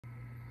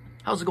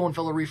How's it going,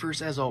 fellow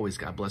reefers? As always,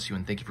 God bless you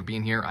and thank you for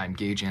being here. I'm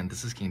Gage and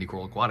this is Candy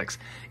Coral Aquatics.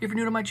 If you're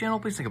new to my channel,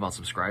 please think about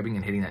subscribing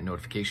and hitting that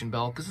notification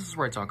bell because this is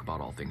where I talk about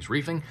all things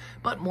reefing,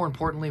 but more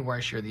importantly, where I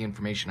share the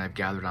information I've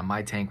gathered on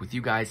my tank with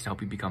you guys to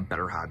help you become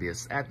better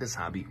hobbyists at this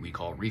hobby we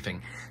call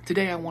reefing.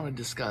 Today, I want to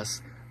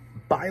discuss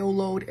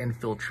bioload and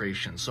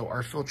filtration. So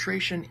our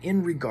filtration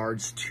in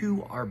regards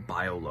to our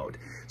bioload.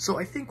 So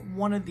I think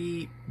one of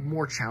the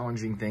more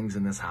challenging things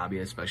in this hobby,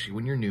 especially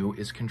when you're new,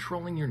 is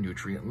controlling your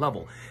nutrient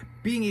level.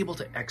 Being able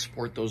to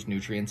export those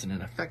nutrients in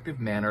an effective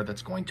manner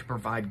that's going to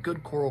provide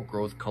good coral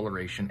growth,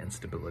 coloration, and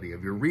stability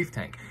of your reef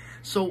tank.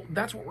 So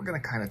that's what we're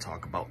going to kind of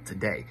talk about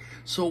today.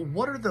 So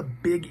what are the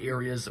big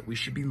areas that we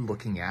should be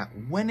looking at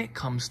when it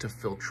comes to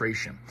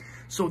filtration?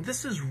 So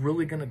this is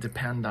really going to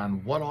depend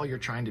on what all you're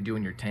trying to do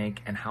in your tank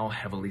and how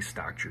heavily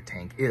stocked your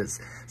tank is.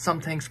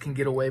 Some tanks can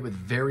get away with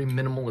very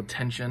minimal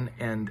attention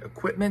and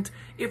equipment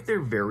if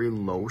they're very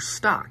low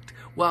stocked,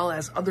 while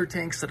as other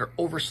tanks that are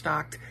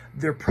overstocked,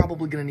 they're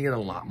probably going to need a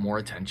lot more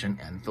attention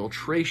and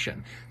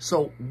filtration.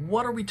 So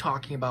what are we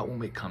talking about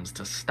when it comes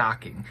to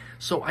stocking?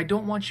 So I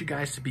don't want you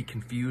guys to be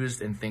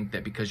confused and think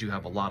that because you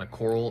have a lot of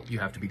coral, you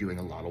have to be doing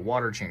a lot of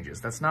water changes.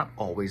 That's not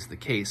always the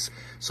case.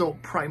 So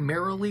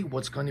primarily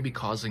what's going to be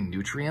causing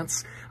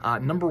nutrients,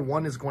 number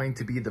one is going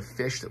to be the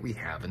fish that we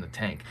have in the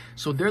tank.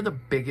 So they're the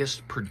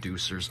biggest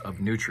producers of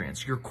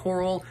nutrients. Your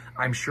coral,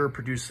 I'm sure,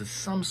 produces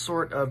some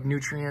sort of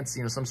nutrients,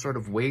 some sort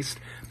of waste,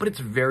 but it's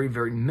very,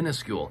 very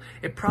minuscule.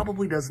 It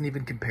probably doesn't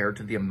even compare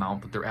to the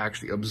amount that they're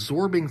actually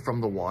absorbing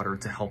from the water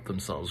to help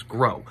themselves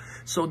grow.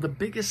 So the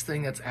biggest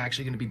thing that's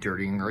actually going to be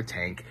dirtying our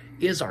tank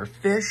is our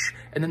fish,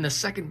 and then the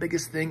second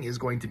biggest thing is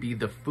going to be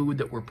the food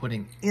that we're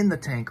putting in the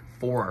tank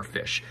for our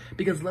fish.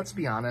 Because let's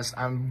be honest,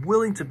 I'm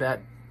willing to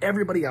bet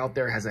everybody out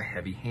there has a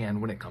heavy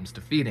hand when it comes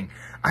to feeding.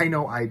 I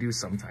know I do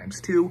sometimes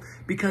too,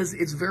 because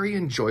it's very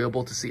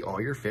enjoyable to see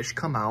all your fish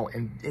come out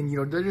and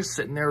they're just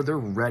sitting there, they're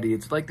ready.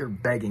 It's like they're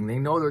begging. They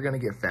know they're going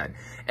to get fed.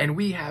 And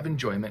we have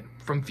enjoyment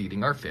from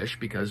feeding our fish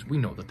because we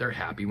know that they're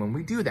happy when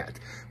we do that.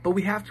 But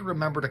we have to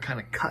remember to kind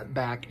of cut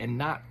back and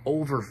not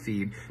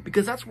overfeed,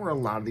 because that's where a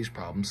lot of these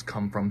problems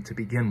come from to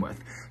begin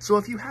with. So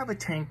if you have a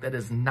tank that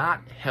is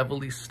not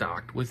heavily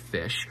stocked with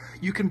fish,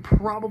 you can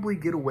probably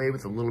get away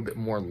with a little bit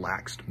more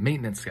laxed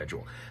maintenance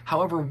schedule.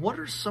 However, what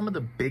are some of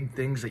the big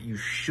things that you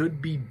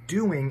should be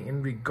doing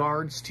in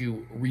regards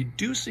to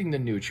reducing the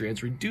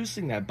nutrients,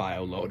 reducing that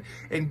bioload,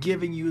 and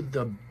giving you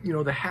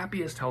the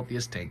happiest,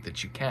 healthiest tank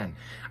that you can?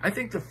 I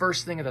think the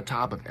first thing at the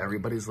top of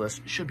everybody's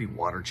list should be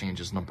water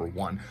changes, number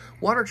one.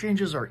 Water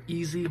changes are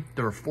easy,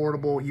 they're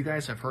affordable. You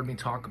guys have heard me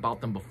talk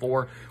about them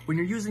before. When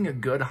you're using a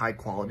good, high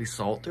quality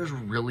salt, there's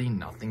really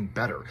nothing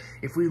better.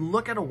 If we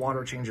look at a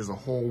water change as a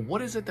whole,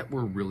 what is it that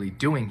we're really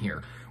doing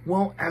here?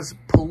 Well, as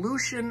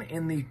pollution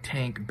in the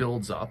tank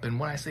builds up, and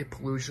when I say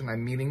pollution,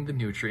 I'm meaning the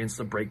nutrients,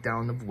 the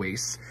breakdown of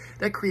wastes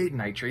that create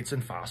nitrates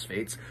and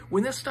phosphates.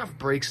 When this stuff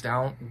breaks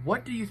down,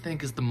 what do you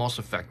think is the most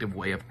effective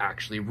way of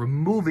actually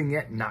removing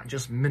it, not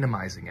just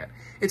minimizing it?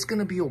 It's going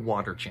to be a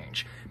water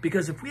change.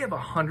 Because if we have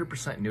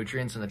 100%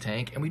 nutrients in the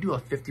tank and we do a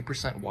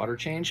 50% water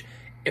change,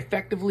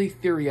 effectively,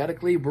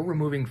 theoretically, we're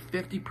removing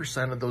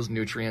 50% of those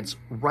nutrients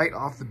right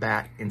off the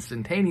bat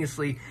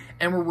instantaneously,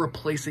 and we're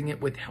replacing it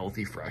with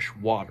healthy, fresh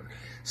water.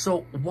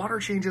 So water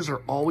changes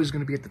are always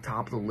going to be at the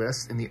top of the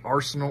list in the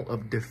arsenal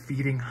of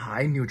defeating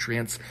high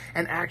nutrients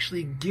and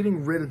actually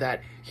getting rid of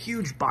that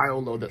huge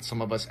bioload that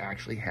some of us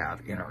actually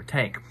have in our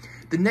tank.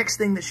 The next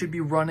thing that should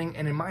be running,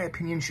 and in my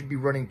opinion should be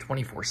running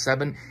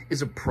 24/7,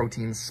 is a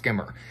protein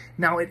skimmer.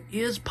 Now, it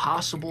is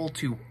possible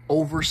to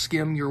over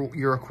skim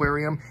your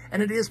aquarium,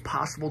 and it is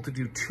possible to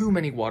do too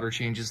many water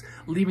changes,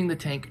 leaving the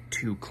tank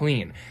too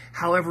clean.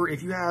 However,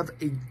 if you have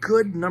a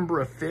good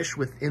number of fish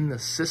within the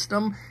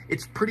system,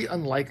 it's pretty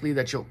unlikely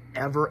that you'll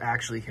ever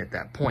actually hit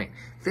that point.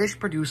 Fish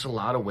produce a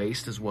lot of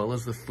waste as well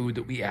as the food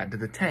that we add to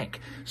the tank.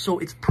 So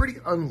it's pretty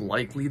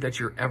unlikely that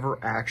you're ever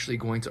actually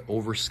going to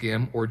over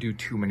skim or do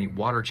too many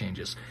water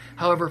changes.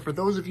 However, for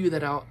those of you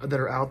that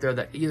are out there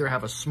that either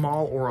have a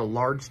small or a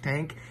large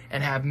tank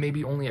and have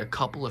maybe only a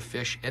couple of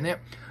fish in it,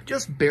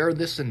 just bear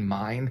this in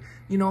mind.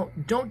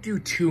 Don't do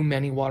too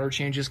many water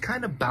changes.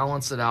 Kind of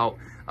balance it out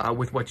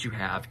with what you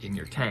have in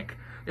your tank.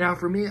 Now,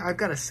 for me, I've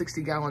got a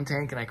 60-gallon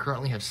tank and I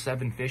currently have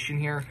 7 fish in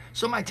here,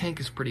 so my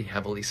tank is pretty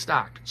heavily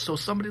stocked. So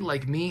somebody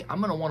like me,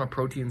 I'm gonna want to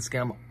protein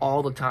skim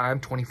all the time,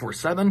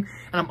 24/7, and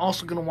I'm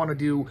also gonna want to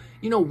do,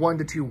 1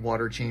 to 2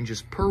 water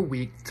changes per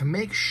week to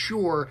make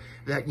sure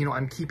that,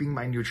 I'm keeping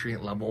my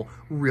nutrient level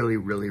really,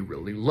 really,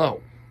 really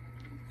low.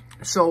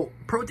 So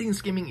protein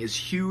skimming is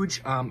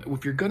huge.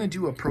 If you're going to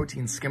do a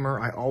protein skimmer,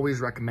 I always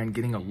recommend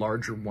getting a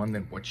larger one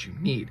than what you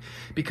need,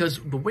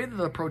 because the way that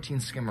the protein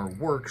skimmer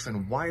works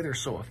and why they're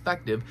so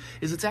effective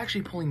is it's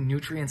actually pulling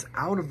nutrients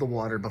out of the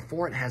water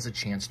before it has a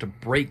chance to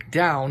break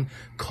down,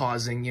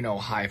 causing,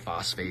 high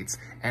phosphates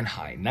and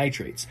high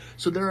nitrates.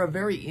 So they're a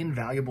very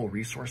invaluable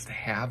resource to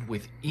have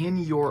within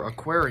your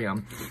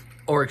aquarium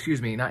or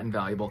excuse me, not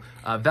invaluable,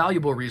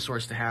 valuable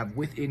resource to have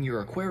within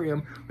your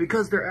aquarium,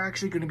 because they're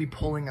actually going to be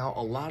pulling out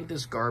a lot of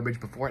this garbage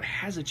before it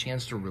has a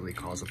chance to really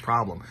cause a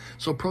problem.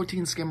 So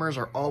protein skimmers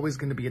are always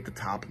going to be at the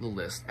top of the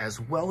list, as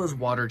well as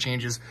water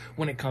changes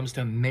when it comes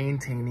to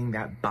maintaining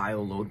that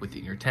bio load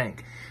within your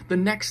tank. The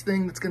next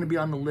thing that's going to be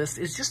on the list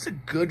is just a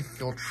good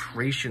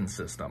filtration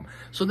system.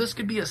 So this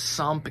could be a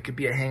sump, it could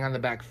be a hang on the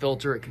back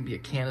filter, it can be a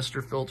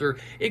canister filter,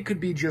 it could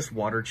be just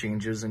water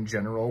changes in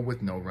general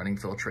with no running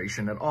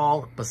filtration at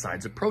all,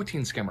 besides a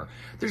protein skimmer.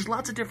 There's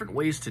lots of different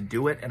ways to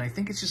do it, and I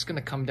think it's just going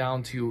to come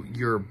down to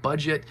your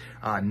budget,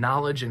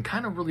 knowledge, and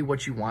kind of really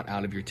what you want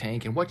out of your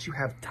tank and what you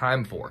have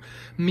time for.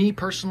 Me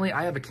personally,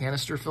 I have a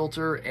canister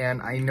filter,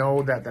 and I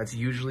know that that's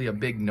usually a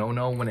big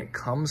no-no when it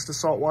comes to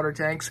saltwater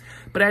tanks,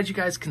 but as you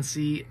guys can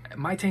see,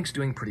 my tank's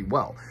doing pretty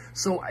well.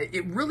 So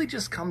it really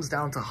just comes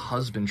down to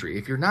husbandry.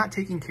 If you're not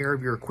taking care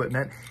of your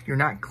equipment, you're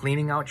not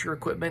cleaning out your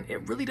equipment,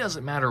 it really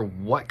doesn't matter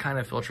what kind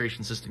of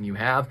filtration system you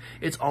have,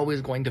 it's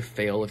always going to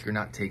fail if you're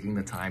not taking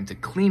the time to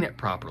clean it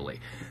properly.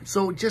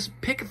 So just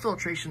pick a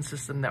filtration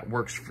system that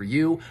works for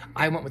you.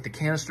 I went with the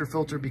canister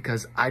filter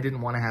because I didn't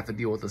want to have to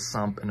deal with a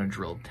sump and a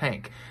drilled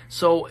tank.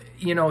 So,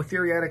 you know,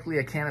 theoretically,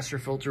 a canister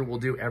filter will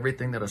do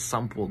everything that a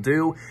sump will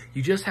do.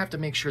 You just have to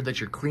make sure that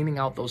you're cleaning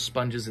out those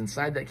sponges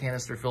inside that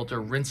canister filter,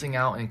 rinsing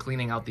out and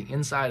cleaning out the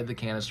inside of the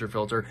canister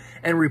filter,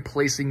 and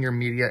replacing your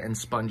media and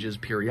sponges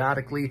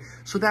periodically,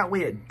 so that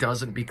way it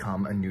doesn't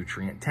become a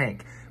nutrient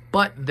tank.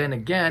 But then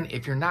again,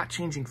 if you're not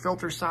changing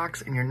filter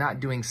socks and you're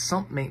not doing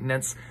sump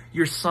maintenance,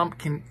 your sump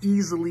can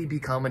easily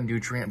become a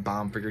nutrient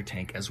bomb for your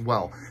tank as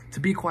well. To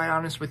be quite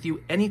honest with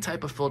you, any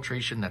type of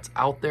filtration that's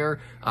out there,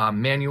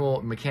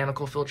 manual,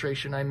 mechanical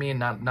filtration, I mean,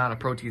 not a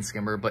protein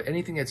skimmer, but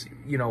anything that's,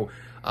 you know,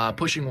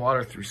 pushing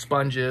water through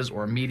sponges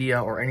or media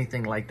or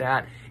anything like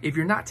that, if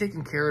you're not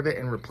taking care of it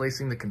and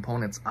replacing the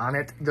components on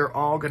it, they're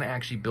all going to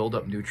actually build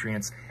up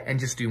nutrients and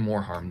just do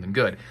more harm than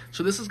good.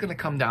 So this is going to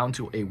come down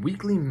to a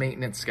weekly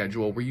maintenance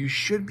schedule where you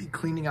should be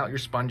cleaning out your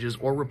sponges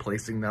or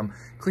replacing them,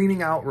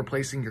 cleaning out,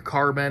 replacing your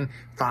carbon,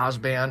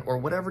 Phosban, or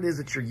whatever it is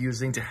that you're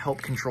using to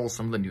help control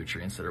some of the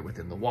nutrients that are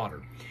within the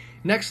water.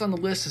 Next on the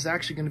list is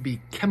actually going to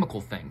be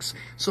chemical things.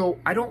 So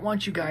I don't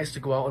want you guys to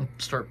go out and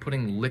start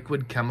putting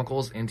liquid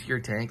chemicals into your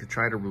tank to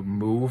try to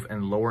remove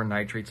and lower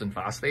nitrates and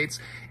phosphates.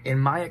 In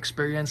my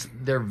experience,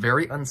 they're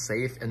very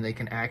unsafe and they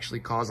can actually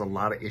cause a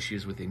lot of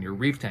issues within your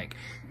reef tank.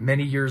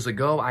 Many years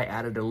ago, I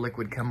added a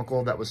liquid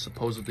chemical that was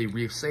supposedly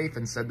reef safe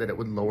and said that it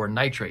would lower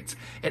nitrates.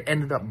 It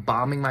ended up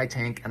bombing my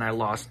tank and I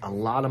lost a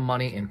lot of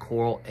money in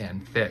coral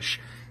and fish.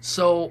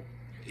 So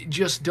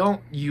just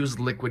don't use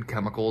liquid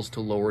chemicals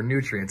to lower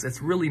nutrients.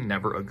 It's really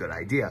never a good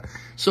idea.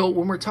 So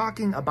when we're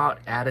talking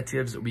about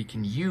additives that we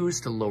can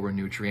use to lower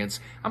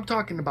nutrients, I'm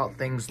talking about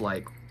things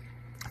like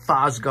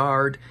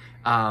Phosguard,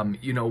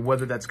 you know,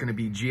 whether that's going to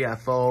be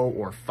GFO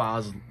or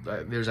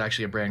there's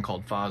actually a brand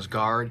called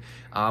Phosguard,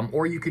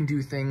 or you can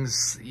do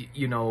things,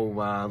 you know,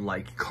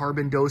 like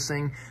carbon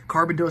dosing.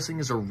 Carbon dosing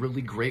is a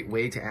really great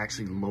way to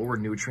actually lower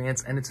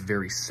nutrients, and it's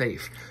very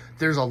safe.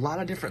 There's a lot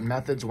of different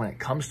methods when it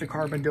comes to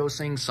carbon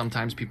dosing.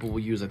 Sometimes people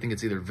will use, I think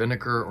it's either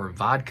vinegar or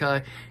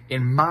vodka.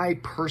 In my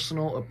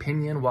personal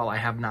opinion, while I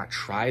have not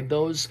tried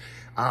those,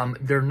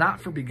 they're not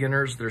for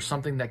beginners. There's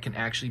something that can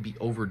actually be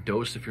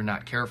overdosed if you're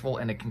not careful,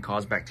 and it can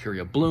cause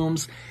bacteria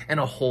blooms and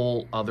a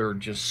whole other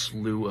just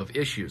slew of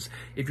issues.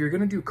 If you're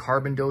going to do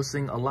carbon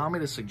dosing, allow me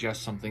to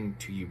suggest something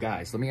to you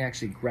guys. Let me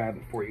actually grab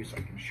it for you so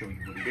I can show you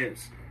what it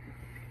is.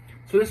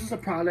 So this is a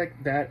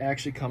product that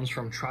actually comes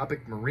from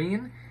Tropic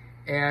Marine,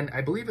 and I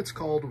believe it's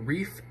called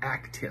Reef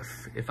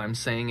Active, if I'm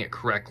saying it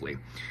correctly.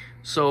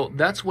 So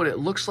that's what it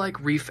looks like,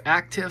 Reef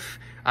Active.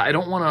 I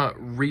don't want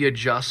to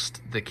readjust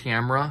the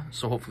camera,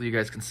 so hopefully you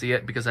guys can see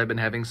it, because I've been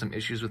having some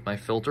issues with my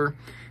filter,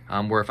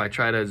 where if I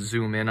try to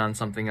zoom in on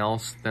something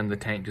else, then the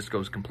tank just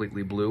goes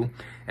completely blue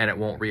and it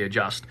won't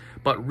readjust.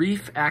 But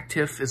Reef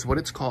Active is what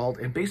it's called,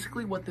 and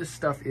basically what this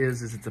stuff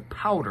is it's a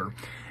powder,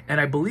 and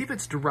I believe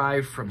it's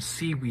derived from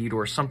seaweed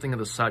or something of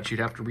the such. You'd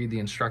have to read the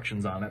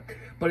instructions on it,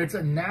 but it's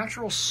a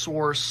natural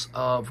source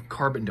of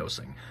carbon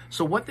dosing.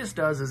 So what this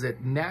does is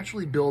it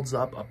naturally builds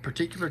up a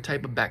particular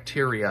type of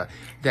bacteria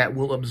that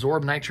will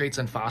absorb nitrates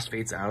and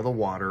phosphates out of the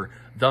water,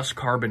 thus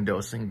carbon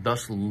dosing,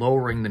 thus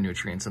lowering the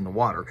nutrients in the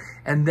water.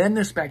 And then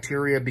this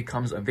bacteria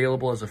becomes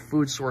available as a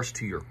food source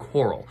to your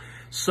coral.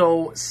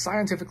 So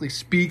scientifically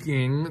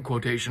speaking,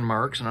 quotation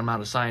marks, and I'm not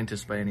a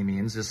scientist by any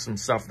means, just some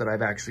stuff that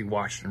I've actually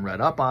watched and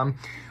read up on,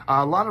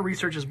 a lot of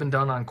research has been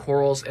done on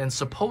corals, and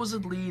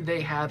supposedly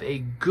they have a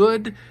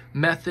good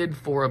method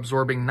for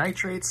absorbing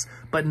nitrates,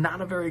 but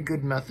not a very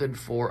good method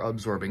for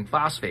absorbing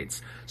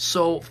phosphates.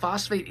 So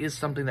phosphate is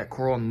something that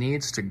coral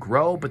needs to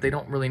grow, but they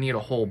don't really need a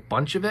whole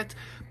bunch of it,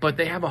 but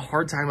they have a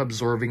hard time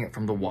absorbing it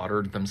from the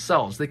water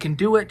themselves. They can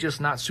do it,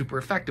 just not super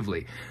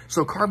effectively.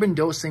 So carbon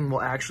dosing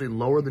will actually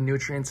lower the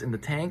nutrients in the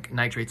tank,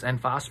 nitrates and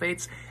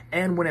phosphates,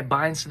 and when it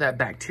binds to that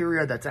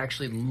bacteria that's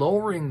actually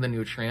lowering the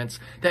nutrients,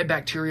 that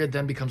bacteria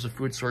then becomes a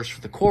food source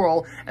for the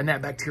coral, and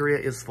that bacteria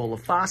is full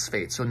of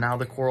phosphate. So now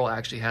the coral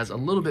actually has a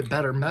little bit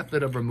better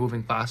method of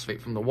removing phosphate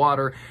from the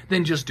water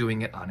than just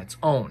doing it on its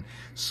own.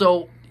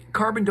 So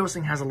carbon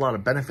dosing has a lot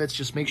of benefits.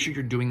 Just make sure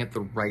you're doing it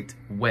the right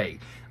way.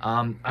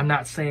 I'm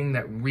not saying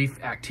that Reef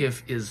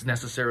Actif is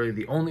necessarily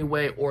the only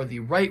way or the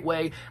right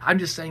way. I'm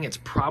just saying it's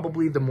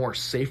probably the more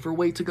safer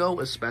way to go,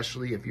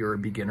 especially if you're a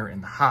beginner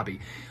in the hobby.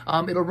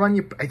 It'll run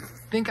you, I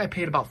think I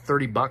paid about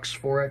 $30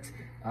 for it,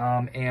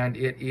 and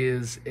it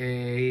is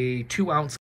a 2-ounce